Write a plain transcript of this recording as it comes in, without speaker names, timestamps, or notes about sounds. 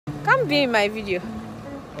Don't be in my video.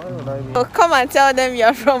 Why would I be? Oh, come and tell them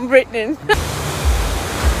you're from Britain.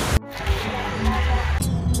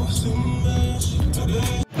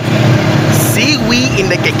 See we in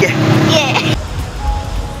the keke. Yeah.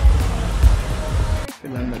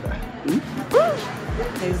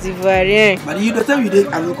 It's Ivoirian. But you the time you did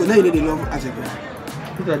Aloko, now you did the love as a girl.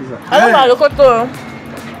 I love Aloko too.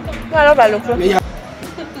 I love Aloko.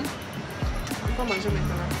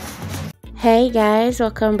 Hey guys,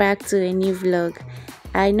 welcome back to a new vlog.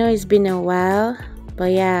 I know it's been a while,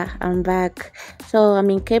 but yeah, I'm back. So I'm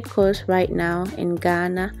in Cape Coast right now in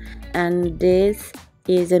Ghana, and this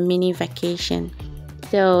is a mini vacation.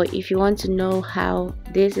 So if you want to know how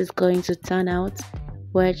this is going to turn out,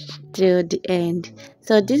 watch till the end.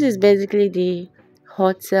 So this is basically the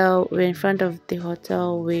hotel. We're in front of the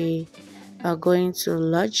hotel we are going to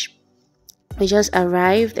lodge. We just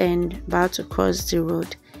arrived and about to cross the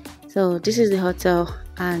road. So this is the hotel,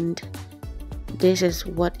 and this is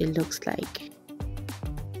what it looks like,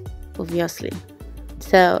 obviously.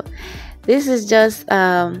 So this is just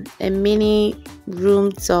a mini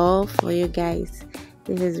room tour for you guys.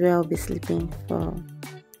 This is where I'll be sleeping for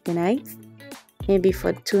the night, maybe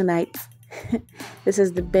for 2 nights. This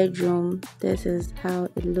is the bedroom. This is how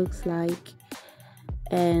it looks like,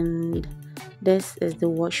 and this is the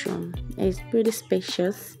washroom. It's pretty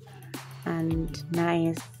spacious and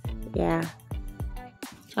nice. Yeah.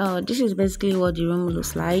 Oh, this is basically what the room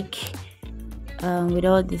looks like, with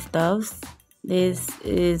all the stuffs. This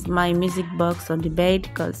is my music box on the bed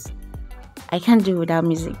because I can't do without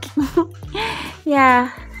music.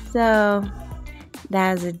 Yeah, so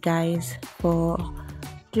that's it guys for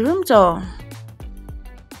the room tour.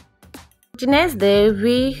 The next day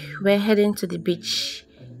we were heading to the beach,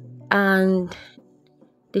 and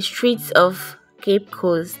the streets of Cape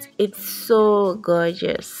Coast, it's so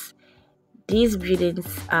gorgeous. These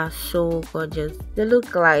buildings are so gorgeous. They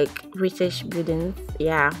look like British buildings,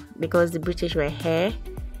 yeah, because the British were here,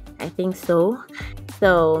 I think so.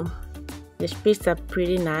 So the streets are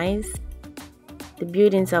pretty nice. The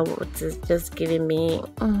buildings are what is just giving me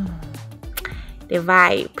the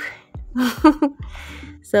vibe.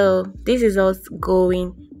 So this is us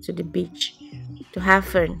going to the beach to have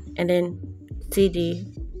fun and then see the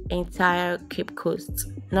entire Cape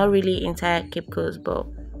Coast. Not really entire Cape Coast, but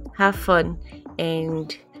have fun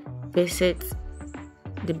and visit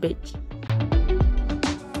the beach.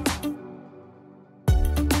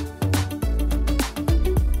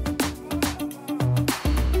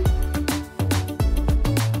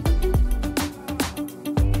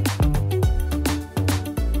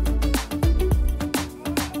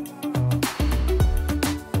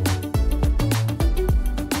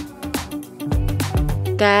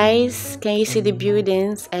 Guys, can you see the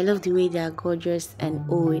buildings? I love the way they are gorgeous and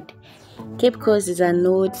old. Cape Coast is an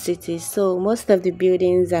old city, so most of the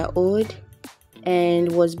buildings are old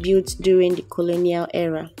and was built during the colonial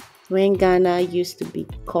era when Ghana used to be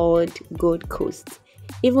called Gold Coast.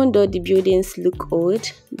 Even though the buildings look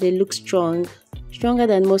old, they look strong, stronger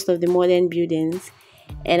than most of the modern buildings,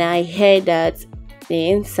 and I heard that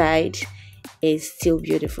the inside is still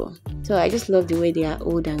beautiful. So I just love the way they are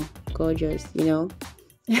old and gorgeous, you know.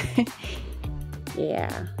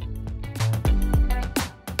 Yeah.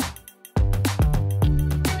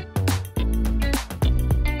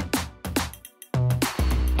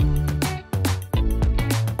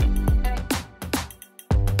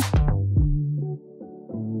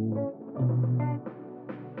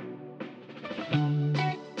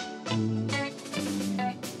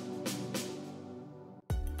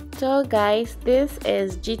 So guys, this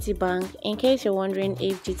is GT Bank. In case you're wondering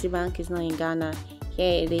if GT Bank is not in Ghana,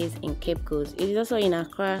 here it is in Cape Coast. It is also in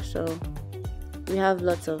Accra, so we have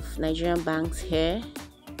lots of Nigerian banks here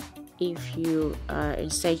if you are in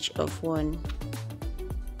search of one.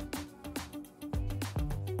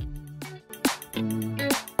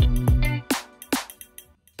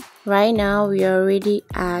 Right now we are already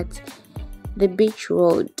at the beach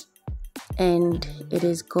road and it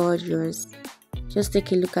is gorgeous. Just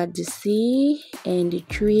take a look at the sea and the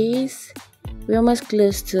trees. We're almost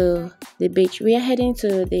close to the beach. We are heading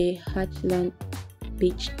to the Hutchland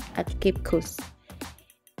beach at Cape Coast,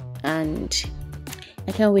 and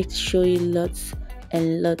I can't wait to show you lots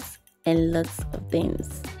and lots and lots of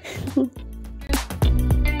things.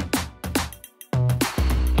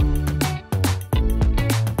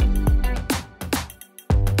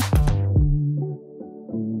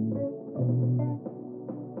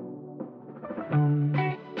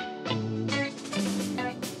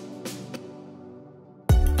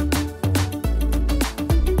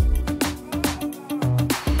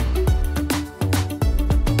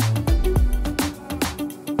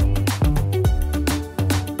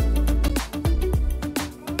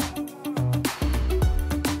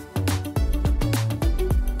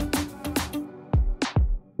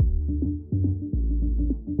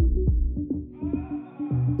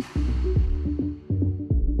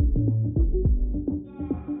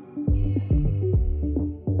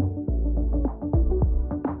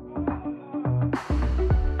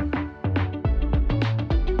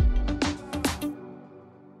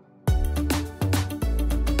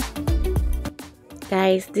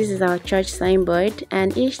 Guys, this is our church signboard,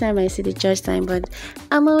 and each time I see the church signboard,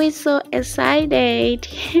 I'm always so excited.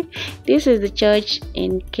 This is the church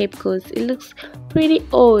in Cape Coast. It looks pretty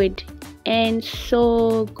old and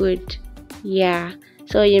so good. Yeah,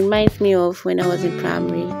 so it reminds me of when I was in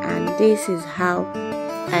primary, and this is how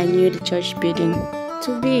I knew the church building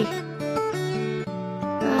to be.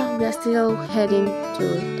 We are still heading to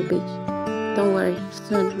the beach. Don't worry,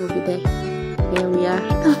 soon we'll be there. Here we are.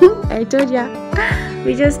 I told ya,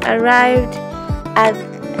 we just arrived at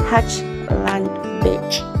Hutchland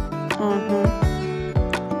Beach.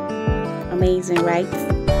 Amazing, right?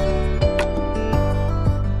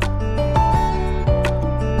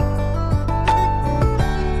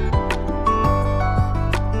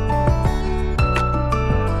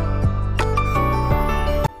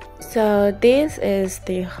 So this is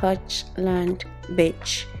the Hutchland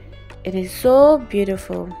Beach. It is so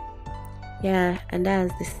beautiful. Yeah, and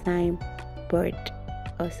that's the signboard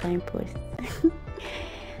or signpost.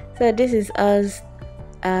 So this is us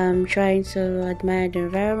trying to admire the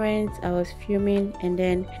environment. I was filming, and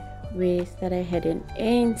then we started heading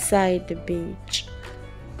inside the beach.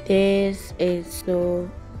 This is so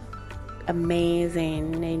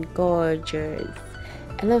amazing and gorgeous.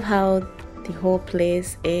 I love how the whole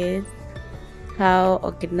place is, how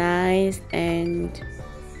organized, and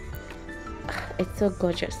it's so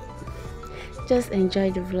gorgeous. Just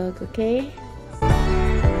enjoy the vlog, okay?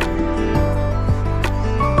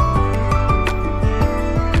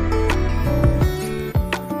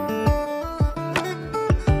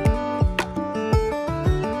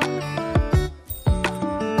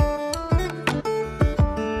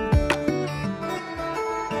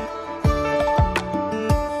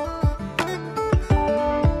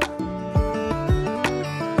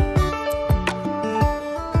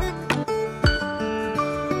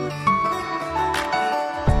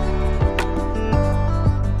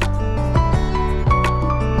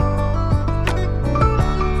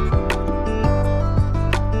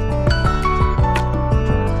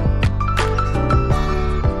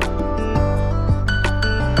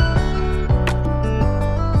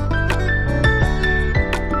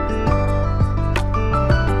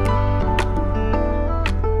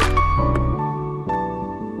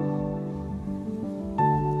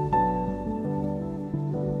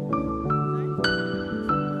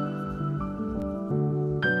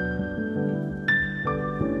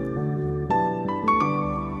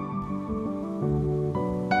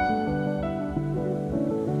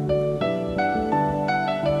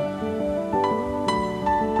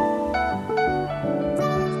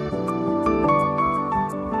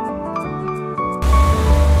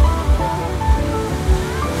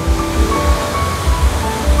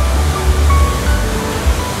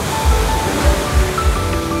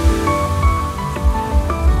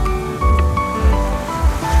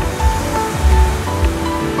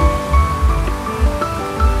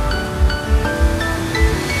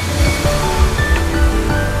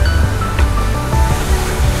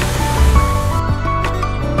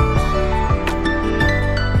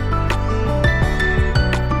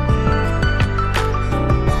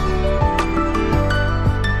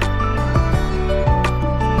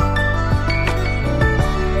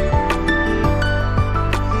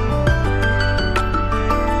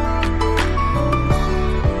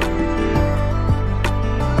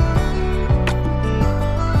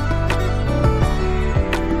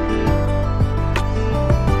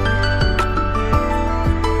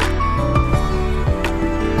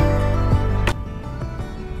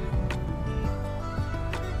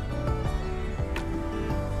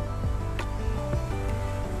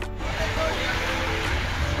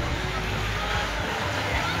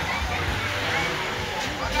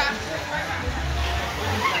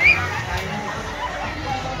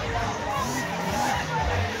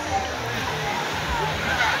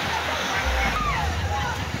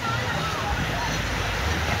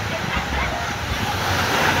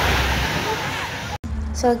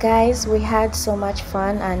 So guys, we had so much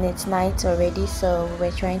fun and it's night already, so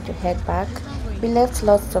we're trying to head back. We left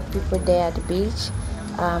lots of people there at the beach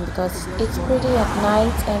because it's pretty at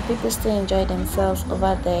night and people still enjoy themselves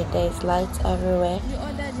over there. There's lights everywhere.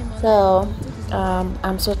 So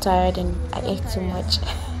I'm so tired and I ate too much.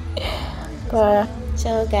 But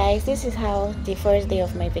so guys, this is how the first day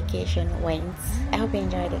of my vacation went. I hope you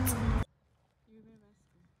enjoyed it.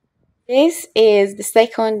 This is the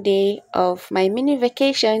second day of my mini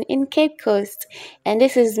vacation in Cape Coast, and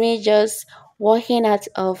this is me just walking out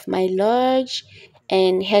of my lodge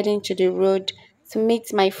and heading to the road to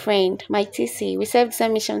meet my friend, my TC. We served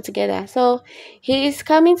some mission together, so he is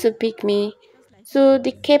coming to pick me to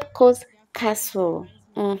the Cape Coast Castle.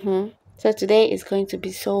 So today is going to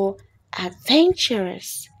be so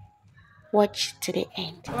adventurous. Watch to the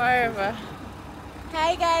end. Wherever.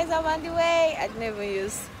 Hi guys, I'm on the way. I'd never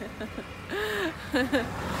use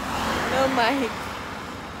no mic.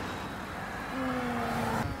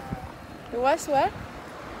 What's what?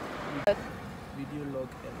 Video log.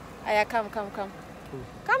 Aya, come. Come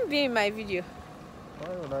be in my video.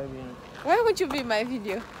 Why would I be? Why would you be in my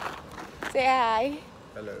video? Say hi.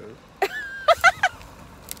 Hello.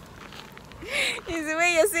 It's the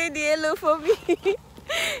way you say the hello for me.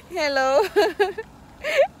 Hello.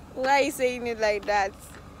 Why are you saying it like that?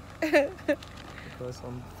 Because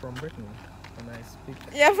I'm from Britain and I speak.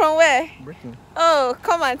 You're from where? Britain. Oh,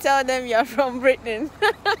 come and tell them you're from Britain.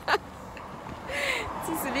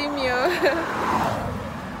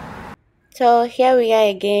 So here we are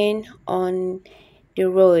again on the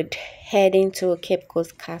road heading to Cape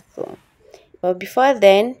Coast Castle. But before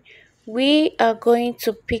then, we are going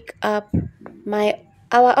to pick up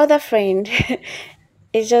our other friend.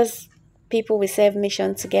 It's just people we serve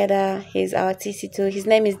mission together. He's our TC2. His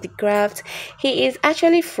name is The Craft. He is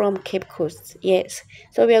actually from Cape Coast. Yes.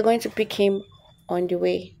 So we are going to pick him on the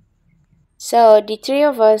way. So the three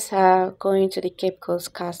of us are going to the Cape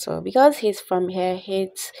Coast Castle. Because he's from here,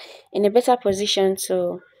 he's in a better position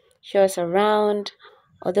to show us around.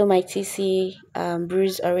 Although my TC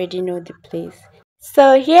Bruce already know the place.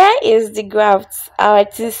 So here is the Grafts, our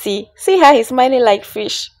TC. See how he's smiling like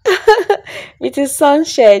fish with his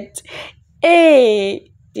sunshade.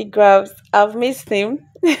 Hey, the Grafts, I've missed him.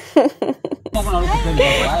 He's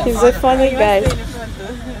a funny guy.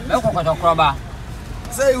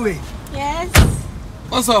 Say oui. Yes.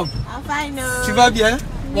 What's up? I'm fine. No. Tu vas bien?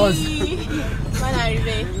 Bon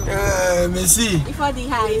arrivé. Merci. Il faut dire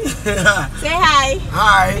hi. Say hi.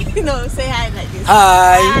 Hi. No, say hi like this.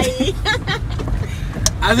 Hi. Hi.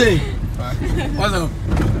 Ade. What's up?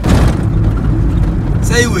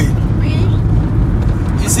 Say oui. Oui.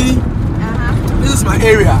 You see? This is my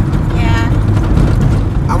area. Yeah.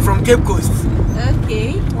 I'm from Cape Coast.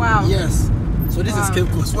 Okay. Wow. Yes. So this is Cape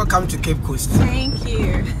Coast. Welcome to Cape Coast. Thank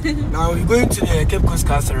you. Now we're going to the Cape Coast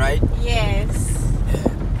Castle, right? Yes.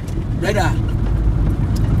 Brother.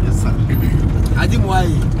 Yes, sir. I didn't why.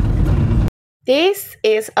 This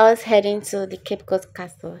is us heading to the Cape Coast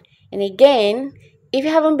Castle. And again, if you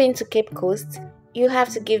haven't been to Cape Coast, you have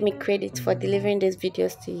to give me credit for delivering these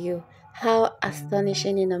videos to you. How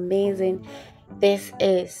astonishing and amazing this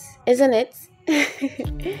is, isn't it?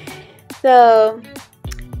 So,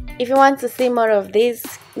 if you want to see more of this,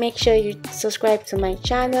 make sure you subscribe to my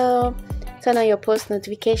channel, turn on your post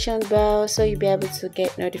notification bell so you'll be able to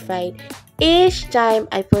get notified each time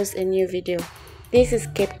I post a new video. This is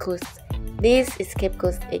Cape Coast. This is Cape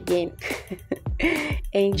Coast again.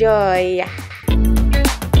 Enjoy.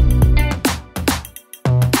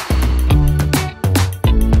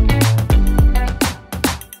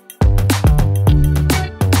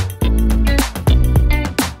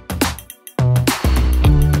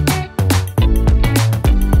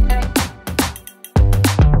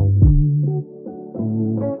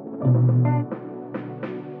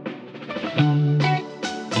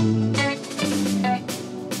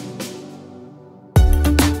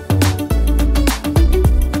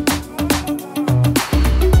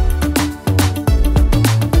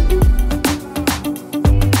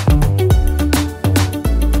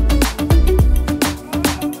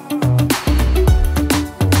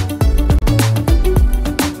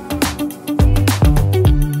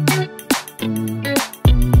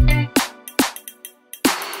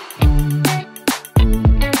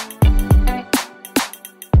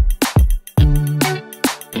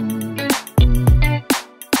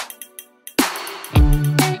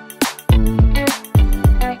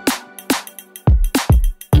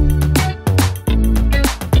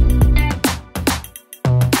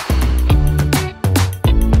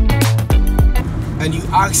 And you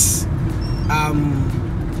ask,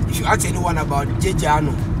 if you ask anyone about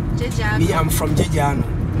Jejano, me, I'm from Jejano.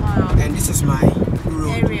 Wow. And this is my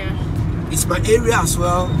road. Area. It's my area as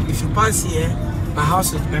well. If you pass here, my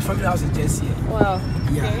house, my family house is just here. Wow.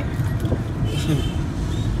 Yeah. Okay.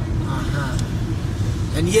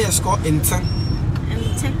 And here it's called Intan.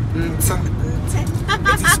 Intan.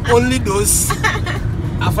 It is only those.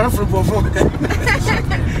 I'm from Bovo.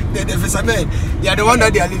 The fishermen. They are the one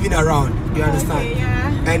that they are living around. You understand? Okay, yeah.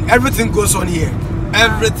 And everything goes on here.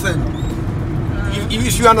 Everything.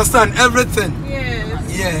 If you understand, everything.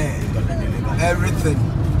 Yes. Yeah. Everything.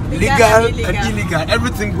 Legal Legal and and illegal.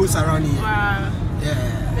 Everything goes around here. Wow.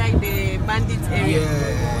 Yeah. Like the bandit area.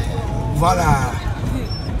 Yeah. Voila.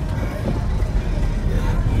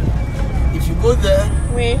 If you go there,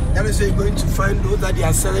 Wait. that is where you're going to find those that they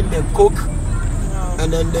are selling the coke Wow.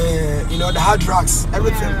 and then the the hard drugs,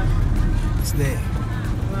 everything. Yeah. It's there.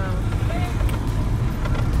 Wow.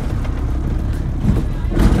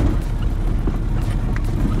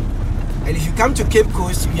 And if you come to Cape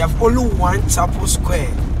Coast, you have only one chapel square.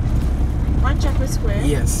 One chapel square?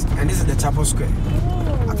 Yes, and this is the chapel square.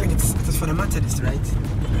 Oh. I think it is for the Methodist, right?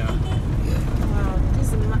 Yeah. Wow.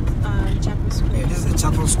 This is chapel square. Yeah, this is the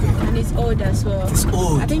chapel square. And it's old as well. It's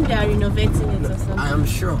old. I think they are renovating it or something. I am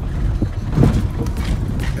sure.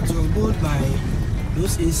 It was built by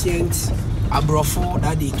those ancient Abrofo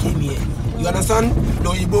that they came here. You understand? The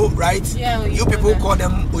Oyibo, right? Yeah, You Oyibo, people yeah. call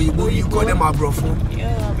them Oyibo, you call them Abrofo.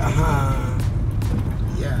 Yeah.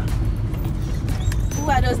 Yeah. Who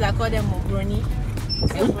are those that call them Obroni?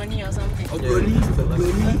 Is it Obroni or something? Obroni.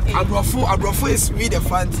 Okay. Abrofo is we the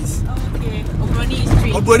fancies. Okay. Obroni is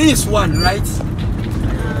three. Obroni is one, right?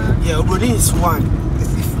 Yeah, Obroni is one.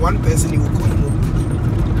 If one person, you will call him Obroni.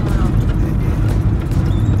 Wow.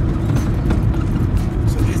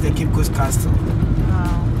 So this is the Cape Coast Castle.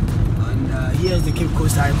 Wow. And here is the Cape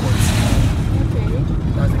Coast High Court. Okay.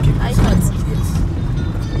 That's the Cape High Coast. Court. Yes.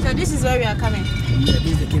 So this is where we are coming. Yeah,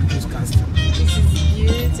 this is the Cape Coast Castle. This is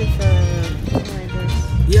beautiful. Oh my gosh.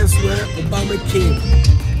 Here's where Obama came.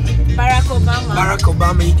 Barack Obama. Barack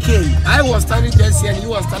Obama, he came. I was standing just here and he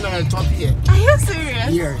was standing at the top here. Are you serious?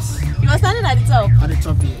 Yes, You were standing at the top. at the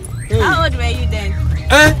top here. Hey. How old were you then?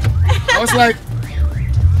 I was like,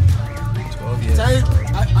 12 years.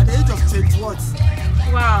 at the age of 20 what?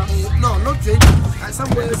 Wow. No, not 20.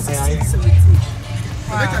 Somewhere 16, 17.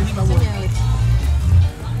 Wow. I can give a word.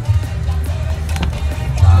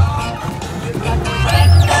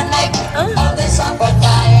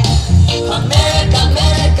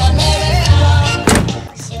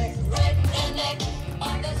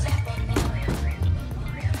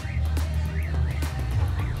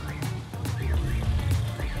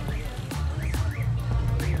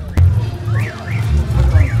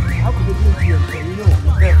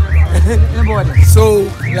 So,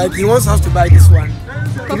 like, he wants us to buy this one.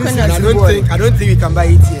 Coconut. And I don't think we can buy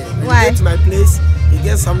it here. When Why? you get to my place, you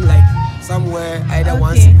get some like somewhere either Okay.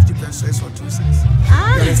 150 pesos or 2 cents.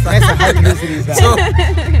 Ah. You understand? So,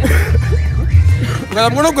 but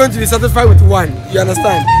I'm not going to be satisfied with one. You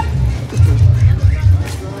understand?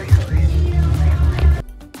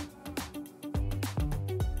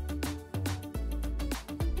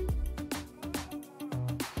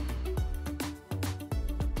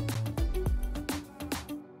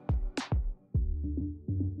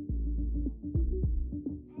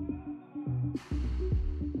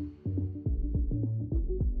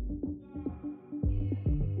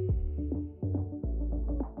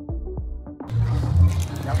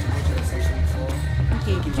 You have to go to the section before.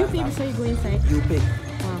 Okay. Did you pay before you go inside? You pay.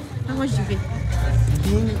 Wow. How much did you pay? It's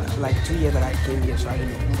been like 2 years that I came here, so I don't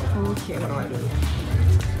know. Okay. I don't know.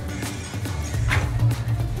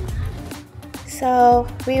 So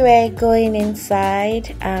we were going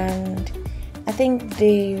inside, and I think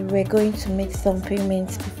they were going to make some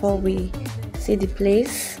payments before we see the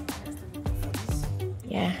place.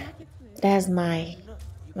 Yeah, that's my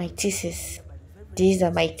thesis. These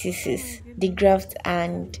are my thesis. The Graft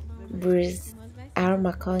and Bruce R.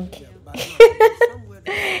 McConkie.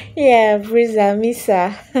 Yeah, Bruce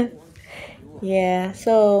Amisa. Yeah,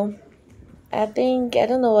 so I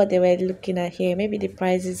don't know what they were looking at here. Maybe the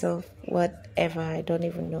prices of whatever. I don't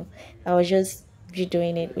even know. I was just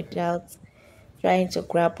redoing it without trying to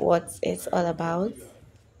grab what it's all about.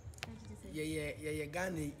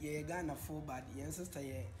 Ghana full, but your sister,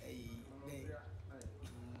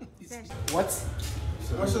 what?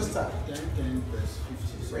 What's your star? 10 plus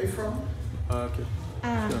 50. Where you from? Okay.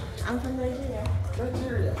 I'm from Nigeria.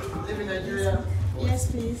 Nigeria. You live in Nigeria? Yes,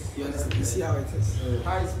 please. You see how it is.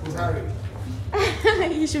 How is Buhari?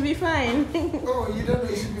 You should be fine. Oh, you don't know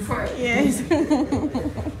you should be fine. Yes.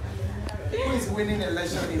 Who is winning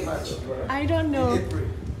election in March? I don't In know. April.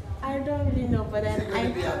 I don't really know, but Is it going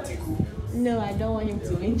to be Atiku? no, I don't want him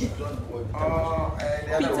to win. The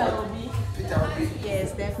other Peter one? Obi. Peter Obi.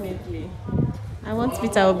 Yes, definitely. I want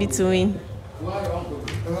Peter Obi to win.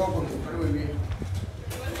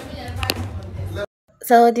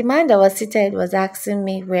 So the man that was seated was asking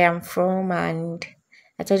me where I'm from, and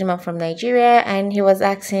I told him I'm from Nigeria, and he was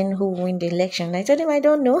asking who will win the election. I told him I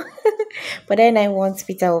don't know, but then I want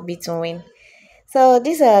Peter Obi to win. So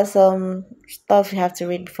these are some stuff you have to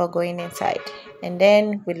read before going inside. And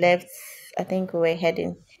then we left. I think we were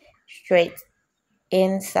heading straight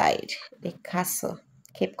inside the castle,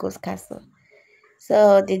 Cape Coast Castle.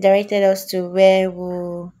 So they directed us to where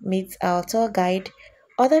we'll meet our tour guide.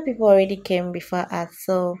 Other people already came before us,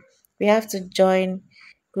 so we have to join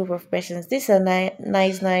group of persons. These are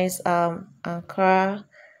nice Ankara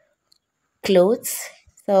clothes.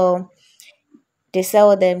 So they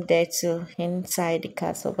sell them there too inside the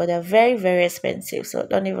castle, but they're very expensive. So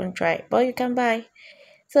don't even try. But you can buy.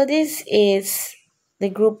 So this is the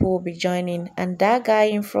group we'll be joining, and that guy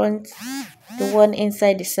in front, the one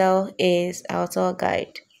inside the cell, is our tour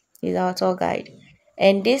guide. He's our tour guide,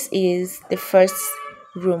 and this is the first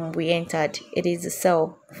room we entered. It is the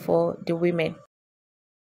cell for the women.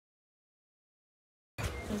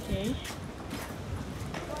 Okay,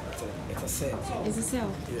 It's a cell. it's a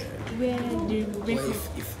cell. Yeah. Where the Or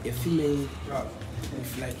if a female,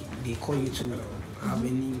 if like they call you to have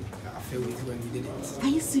any affair with you and you did it. Are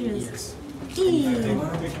you serious? Yes.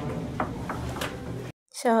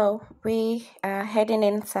 So we are heading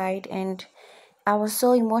inside, and I was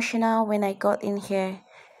so emotional when I got in here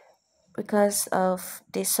because of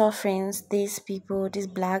the sufferings these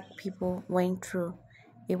black people went through.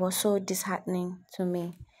 It was so disheartening to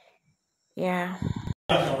me. Yeah.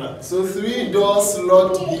 So 3 doors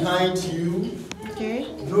locked behind you. Okay.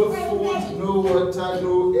 No food, no water,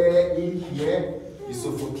 no air in here. You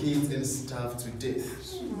suffocate and starve to death.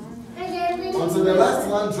 Until the last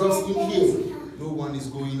man drops in here, no one is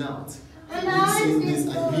going out. In saying this,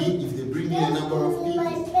 I mean if they bring in a number of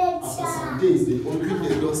people, after some days they open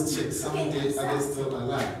the doors, check some dead, others still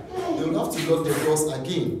alive. They will have to lock the doors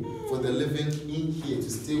again for the living in here to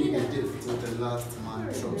stay with the dead till the last man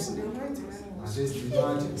drops in. Just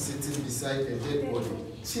imagine sitting beside a dead body,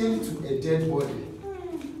 chained to a dead body,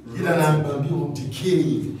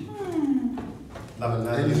 decaying,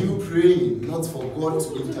 and you praying not for God to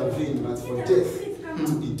intervene, but for death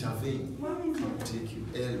to intervene. Come take you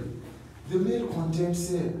early. The male content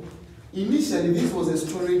cell. Initially, this was a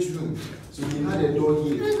storage room, so he had a door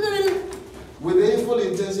here. With the full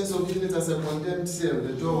intentions of using it as a condemned cell,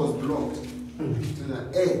 the door was blocked, so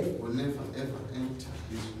that air will never ever enter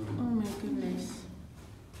his room. Oh my goodness.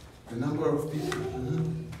 The number of people.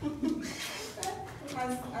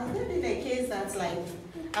 Has there been a case that's like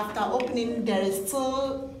after opening there is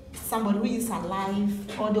still somebody who is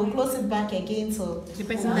alive, or they'll close it back again so the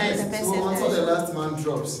person dies? The person So until the last man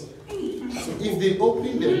drops. So if they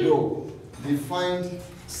open the door, they find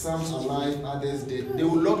some alive, others dead. They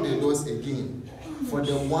will lock the doors again for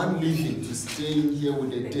the one living to stay in here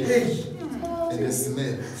with the dead and the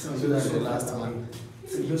smell. So that's the last man.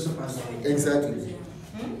 Exactly.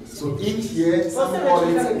 So in here, some call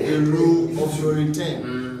it the room of your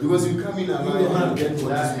return. Because you come in alive and get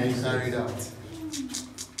what is being carried out.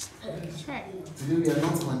 Today we are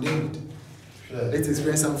not condemned. Let's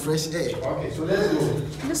experience some fresh air. Okay, so let's go.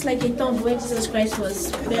 Looks like a tomb where Jesus Christ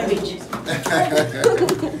was buried.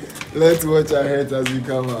 Let's watch our heads as we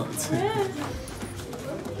come out.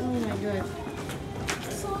 Oh my god.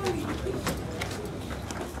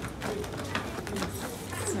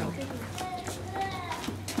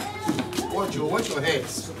 Watch your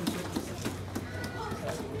heads.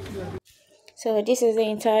 So this is the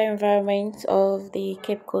entire environment of the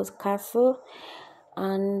Cape Coast Castle,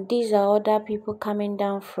 and these are other people coming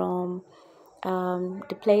down from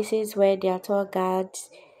the places where their tour guides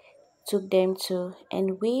took them to,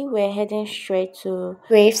 and we were heading straight to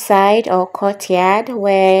graveside or courtyard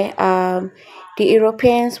where the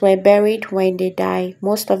Europeans were buried when they died.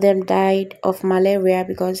 Most of them died of malaria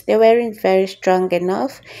because they weren't very strong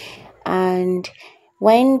enough, and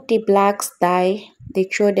when the blacks die, they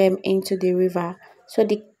throw them into the river. So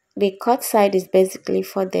the courtside is basically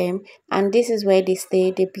for them, and this is where they stay.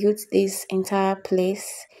 They built this entire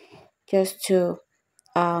place just to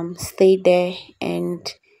stay there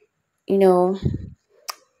and you know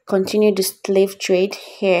continue the slave trade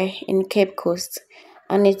here in Cape Coast.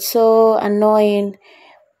 And it's so annoying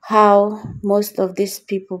how most of these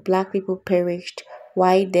people, black people, perished.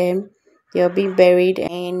 Why them? They're being buried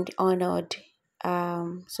and honored.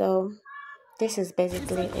 So this is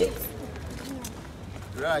basically it.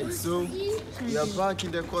 Right, so we are back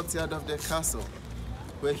in the courtyard of the castle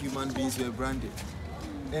where human beings were branded.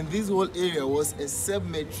 And this whole area was a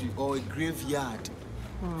cemetery or a graveyard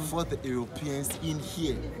for the Europeans in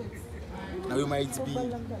here. Now we might be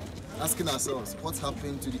asking ourselves, what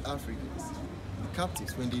happened to the Africans, the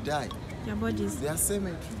captives, when they died? Their bodies. Their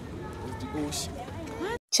cemetery was the ocean.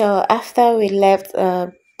 So after we left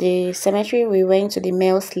the cemetery, we went to the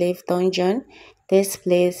male slave dungeon. This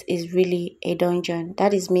place is really a dungeon.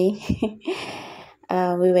 That is me.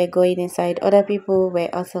 We were going inside. Other people were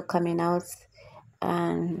also coming out,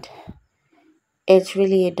 and it's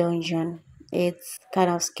really a dungeon. It's kind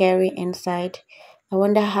of scary inside. I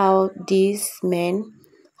wonder how these men,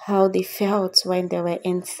 how they felt when they were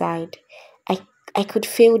inside. I I could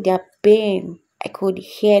feel their pain. I could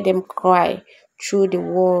hear them cry through the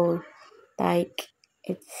wall. Like,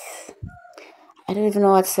 it's, I don't even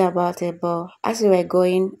know what to say about it, but as we were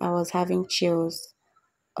going, I was having chills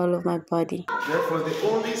all over my body. Therefore, the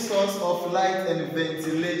only source of light and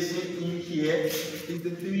ventilation in here is the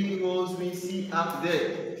three holes we see up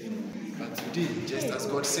there. But today, just as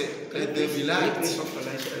God said, let there be light.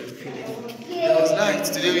 There was light.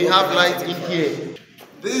 Today we have light in here.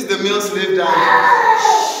 This is the male slave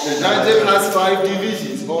dungeon. The dungeon has 5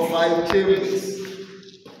 divisions or 5 chambers.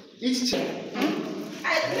 Each chamber.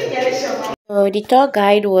 So the tour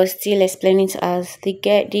guide was still explaining to us the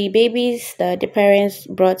babies that the parents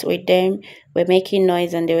brought with them were making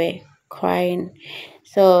noise and they were crying.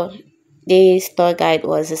 So this tour guide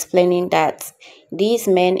was explaining that these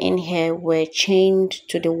men in here were chained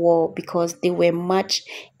to the wall because they were much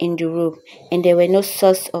in the room and there were no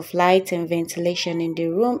source of light and ventilation in the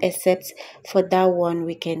room except for that one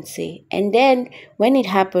we can see. And then when it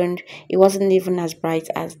happened, it wasn't even as bright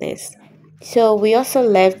as this. So we also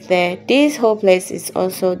left there. This whole place is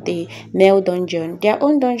also the male dungeon. Their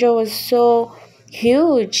own dungeon was so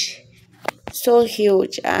huge,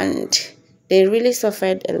 and they really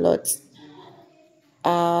suffered a lot.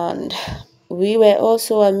 And we were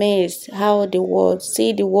also amazed how the walls,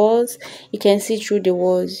 see the walls, you can see through the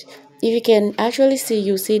walls. If you can actually see,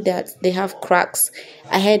 you see that they have cracks.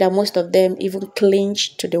 I heard that most of them even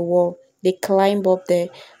clinch to the wall. They climb up there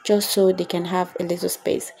just so they can have a little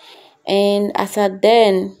space. And as at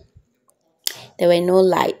then, there were no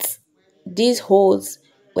lights. These holes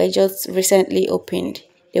were just recently opened.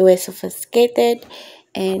 They were sophisticated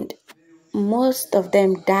and most of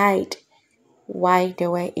them died while they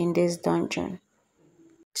were in this dungeon.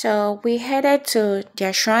 So we headed to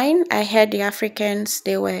their shrine. I heard the Africans,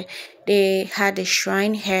 they had a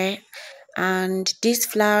shrine here and these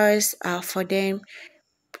flowers are for them.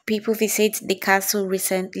 People visit the castle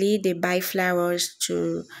recently, they buy flowers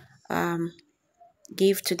to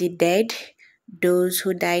give to the dead, those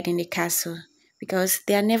who died in the castle, because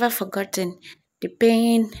they are never forgotten. The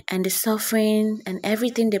pain and the suffering and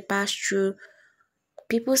everything they passed through,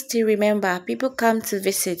 people still remember. People come to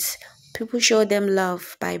visit. People show them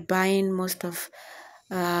love by buying most of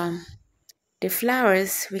the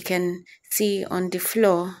flowers we can see on the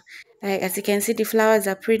floor. Like, as you can see, the flowers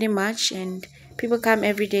are pretty much, and people come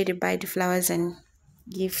every day to buy the flowers and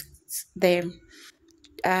give them.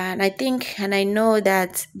 And I think and I know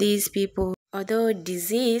that these people, although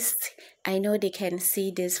deceased, I know they can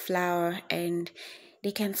see this flower and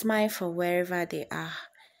they can smile for wherever they are.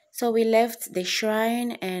 So we left the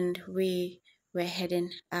shrine and we were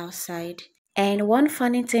heading outside. And one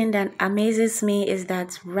funny thing that amazes me is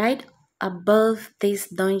that right above this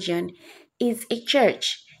dungeon is a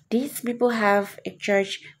church. These people have a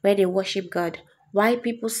church where they worship God. Why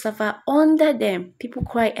people suffer under them? People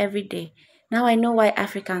cry every day. Now I know why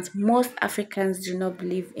most Africans do not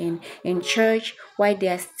believe in church, why they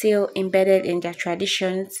are still embedded in their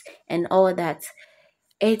traditions and all that.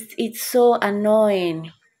 It's so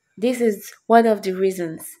annoying. This is one of the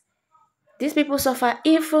reasons. These people suffer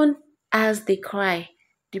even as they cry.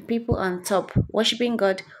 The people on top worshiping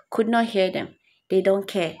God could not hear them. They don't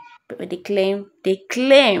care. But they claim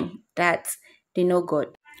that they know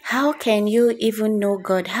God. How can you even know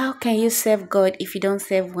God? How can you serve God if you don't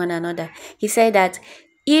serve one another? He said that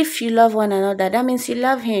if you love one another, that means you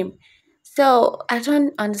love him. So I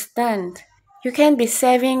don't understand. You can't be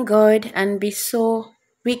serving God and be so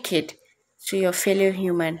wicked to your fellow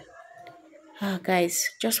human. Oh, guys,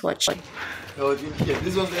 just watch.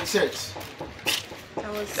 This was the church.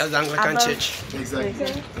 That's the Anglican church.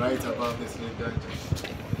 Exactly. Right above the slave dungeon.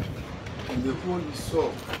 And the hole you saw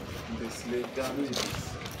in the slave dungeon,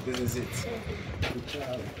 this is it.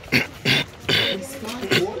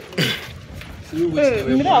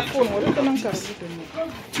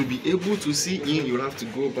 To be able to see in, you have to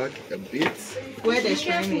go back a bit. Where the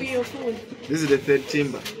shrine is. This is the third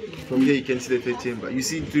chamber. From here you can see the third chamber. You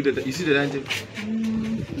see the dungeon?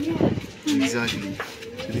 Exactly.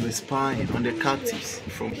 So they were spying on the captives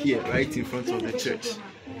from here, right in front of the church.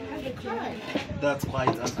 That's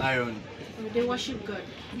quite an irony. They worship God.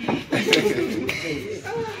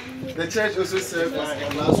 The church also served as a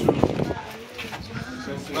classroom.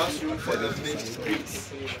 Classroom for the mixed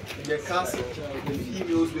breeds. In the castle, the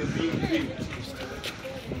females were being raped.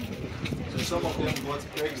 So some of them got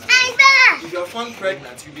pregnant. If you're found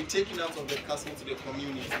pregnant, you'll be taken out of the castle to the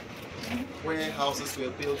community, where houses were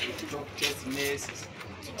built with doctors, nurses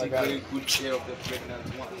to take very good care of the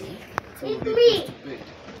pregnant ones. So they go to bed.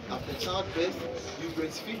 After childbirth, you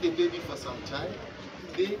breastfeed the baby for some time.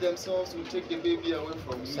 they themselves will take the baby away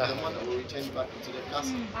from you. The mother will return back into the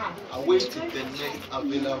castle, awaiting the next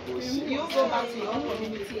available seat. You go back to your own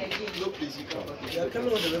community again. No, please, you come back.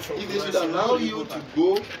 If they should allow you to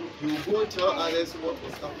go, you go tell others what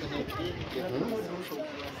was happening in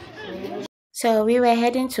the So we were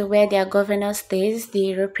heading to where their governor stays, the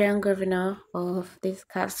European governor of this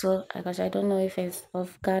castle, because I don't know if it's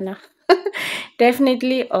of Ghana.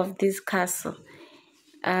 Definitely of this castle.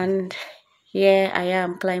 And here I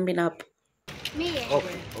am climbing up.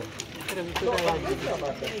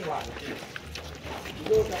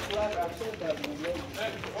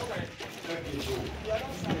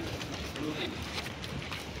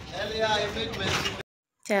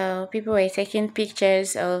 So people were taking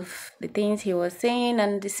pictures of the things he was saying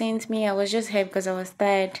and the same to me. I was just here because I was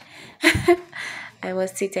tired. I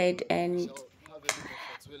was seated and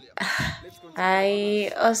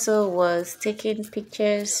I also was taking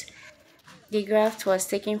pictures. The Graft was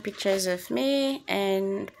taking pictures of me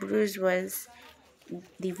and Bruce was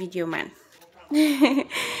the video man.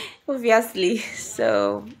 Obviously.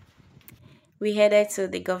 So we headed to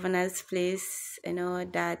the governor's place and all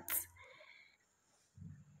that.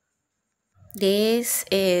 This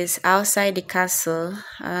is outside the castle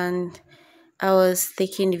and I was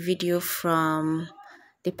taking the video from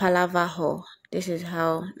the Palaver Hall. This is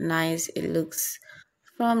how nice it looks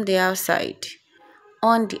from the outside,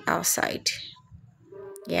 on the outside.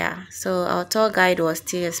 Yeah, so our tour guide was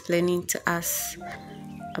still explaining to us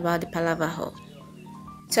about the Palaver Hall.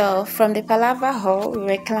 So from the Palaver Hall, we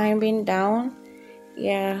were climbing down.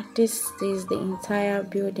 Yeah, this is the entire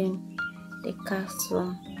building, the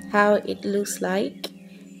castle, how it looks like.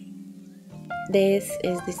 This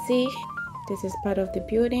is the sea. This is part of the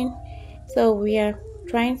building. So we are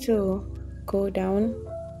trying to go down,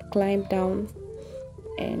 climb down,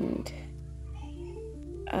 and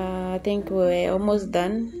I think we're almost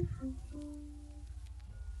done.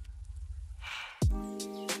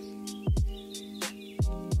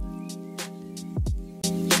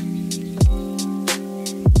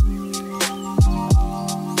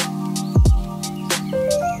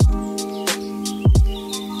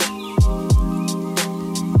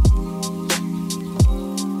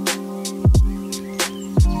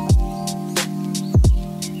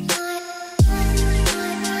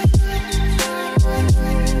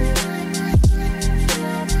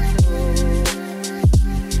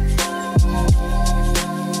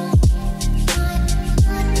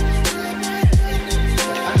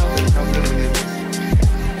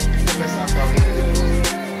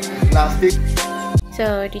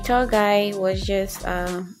 So the tour guy was just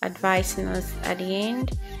advising us at the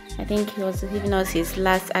end. I think he was giving us his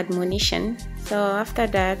last admonition. So after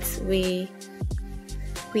that, we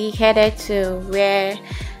headed to where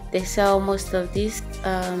they sell most of these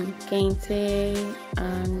kente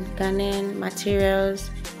and Ghanaian materials,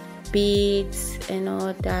 beads and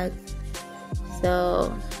all that.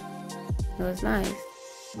 So it was nice.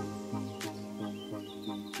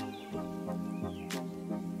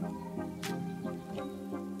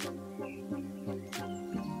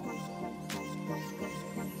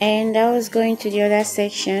 And I was going to the other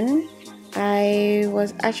section. I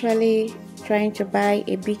was actually trying to buy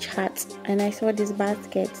a beach hat and I saw these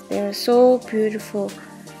baskets. They are so beautiful.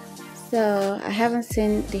 So I haven't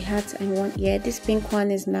seen the hat I want yet. This pink one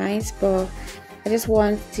is nice, but I just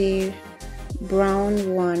want the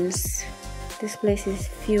brown ones. This place is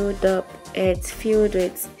filled up. It's filled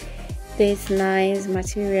with these nice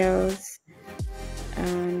materials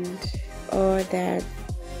and all that.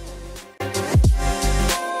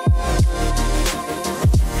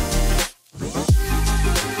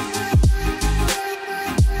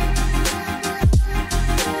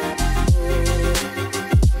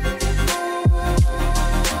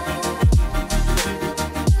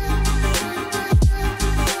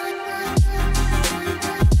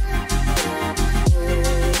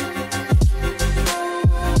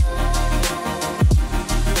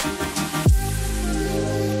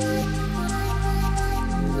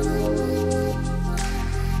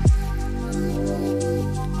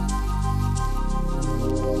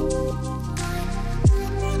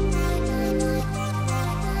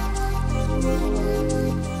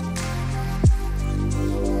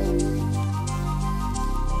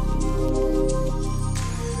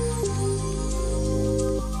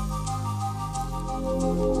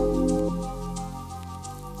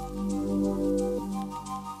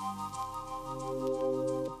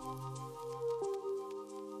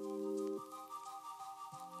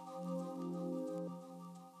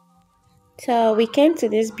 So we came to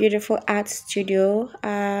this beautiful art studio.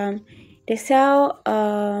 They sell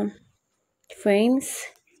frames.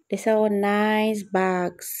 They sell nice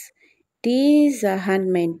bags. These are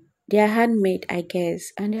handmade. They are handmade, I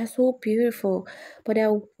guess, and they're so beautiful, but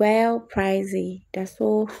they're well pricey. They're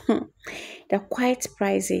quite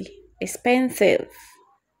pricey, expensive.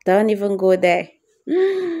 Don't even go there.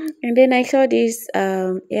 And then I saw these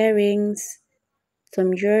earrings,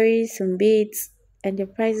 some jewelry, some beads, and the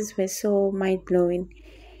prices were so mind blowing.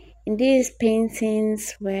 And these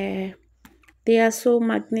paintings were they are so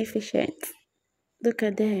magnificent. Look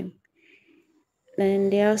at them.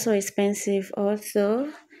 And they're also expensive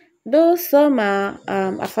also. Though some are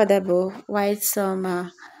affordable, while some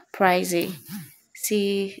are pricey.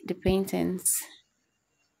 See the paintings.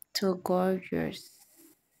 So gorgeous.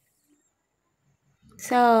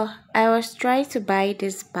 So I was trying to buy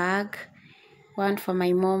this bag, one for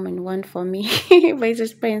my mom and one for me, but it's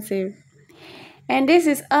expensive. And this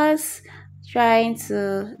is us trying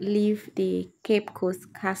to leave the Cape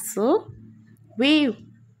Coast Castle. We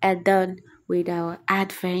are done with our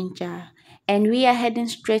adventure and we are heading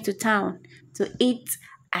straight to town to eat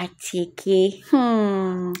atieke.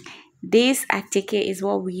 This atieke is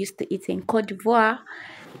what we used to eat in Cote d'Ivoire.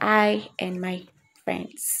 I and my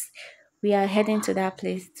friends, we are heading to that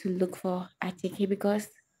place to look for atieke because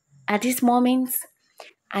at this moment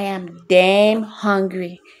I am damn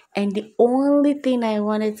hungry and the only thing I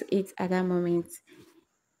wanted to eat at that moment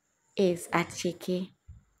is atieke.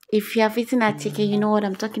 If you have eaten atieke, you know what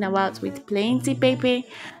I'm talking about with plenty pepper.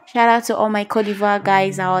 Shout out to all my Cote d'Ivoire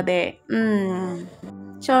guys out there.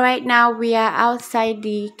 So right now we are outside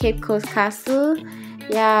the Cape Coast Castle.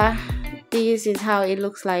 Yeah, this is how it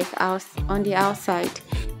looks like out on the outside.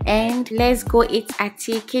 And let's go eat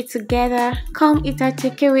atieke together. Come eat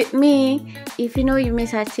atieke with me. If you know you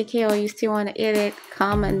miss atieke or you still want to eat it,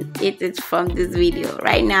 come and eat it from this video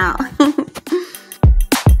right now.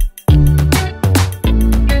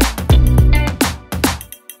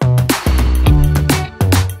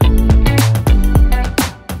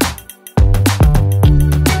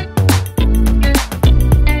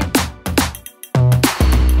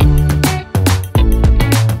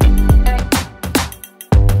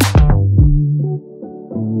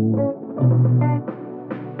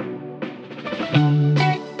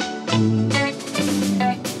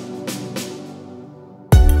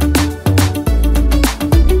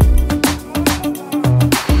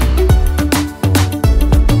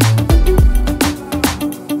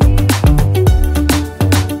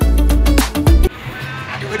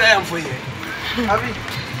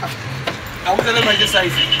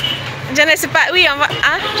 Je ne sais pas, oui, on va.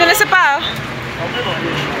 Hein? Je ne sais pas.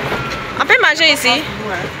 On peut manger ici?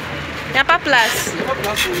 Il n'y a pas place.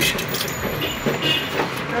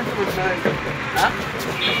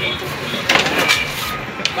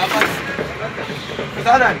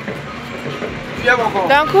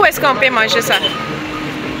 Donc, où est-ce qu'on peut manger ça?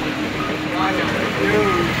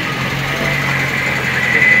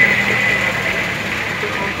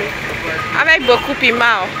 Avec beaucoup de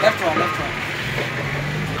piment.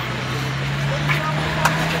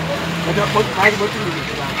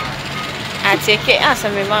 Atieke, ah, ça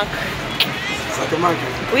me manque. Ça te manque?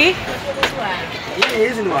 Oui.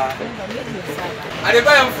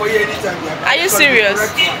 Are you serious?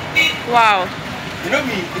 Wow. You know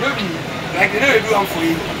me, like they know they do one for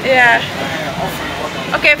you. Yeah.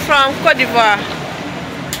 Okay, from Cote d'Ivoire.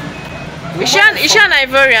 Is she an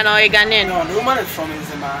Ivorian or a Ghanaian? No, the woman is from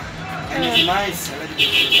Nzema, and Nzema is a little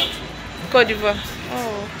bit Cote d'Ivoire.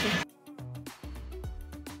 Oh, okay.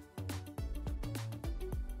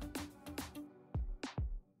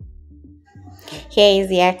 Here is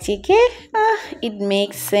the atieke. It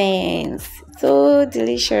makes sense. So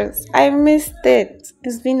delicious. I missed it.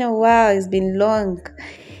 It's been a while. It's been long.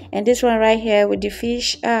 And this one right here with the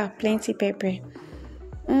fish. Plenty pepper.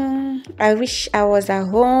 I wish I was at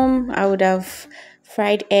home. I would have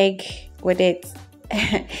fried egg with it.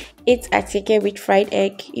 Eat atieke with fried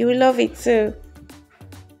egg. You will love it too.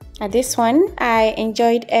 At this one, I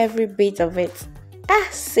enjoyed every bit of it.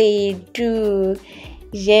 C'est doux.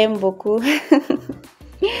 J'aime beaucoup.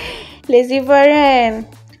 Les Ivoiriens,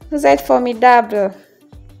 vous êtes formidables.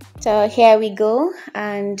 So here we go,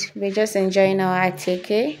 and we're just enjoying our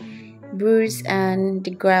atieke, bruise and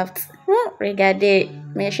the graft. Regardez,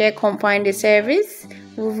 mes chers compagnons de service,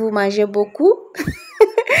 vous mangez beaucoup.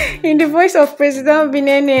 In the voice of President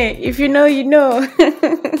Binene, if you know, you know.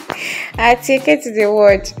 Atieke to the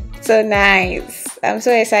world. So nice. I'm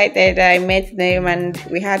so excited that I met them and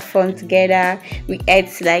we had fun together. We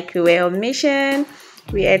ate like we were on mission.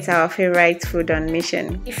 We ate our favorite food on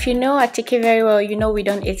mission. If you know atieke very well, you know we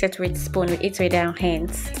don't eat it with spoon, we eat with our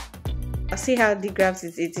hands. See how the Grabs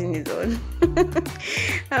is eating his own.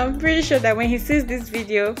 I'm pretty sure that when he sees this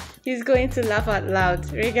video, he's going to laugh out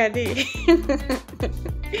loud. Regarding.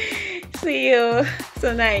 See you.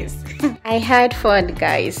 So nice. I had fun,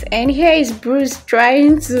 guys, and here is Bruce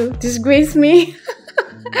trying to disgrace me.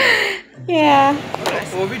 Yeah.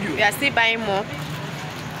 We are still buying more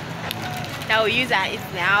that we'll use at its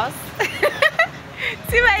house.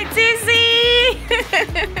 See my tizzy.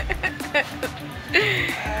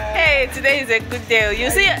 Hey, today is a good day. You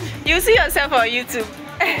see yourself on YouTube.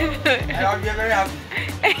 I'll be very happy.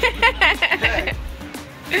 Hey.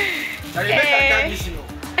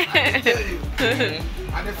 I tell you.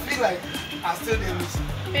 And I feel like I still didn't listen.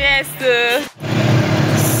 Yes, sir.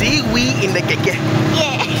 See we in the keke.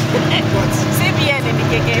 Yeah. What? See me in the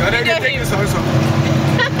keke. You already take this also.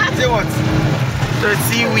 Say what? So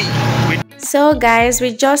see we. So guys,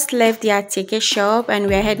 we just left the atieke shop and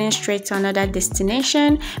we're heading straight to another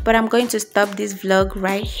destination, but I'm going to stop this vlog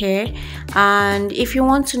right here. And if you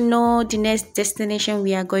want to know the next destination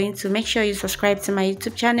we are going to, make sure you subscribe to my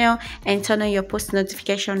YouTube channel and turn on your post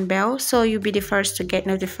notification bell so you'll be the first to get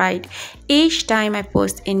notified each time I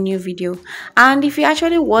post a new video. And if you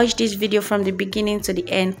actually watch this video from the beginning to the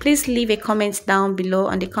end, please leave a comment down below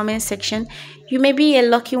on the comment section. You may be a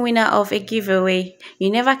lucky winner of a giveaway. You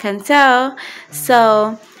never can tell.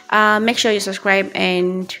 So make sure you subscribe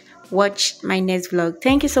and watch my next vlog.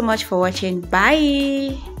 Thank you so much for watching.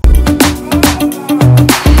 Bye.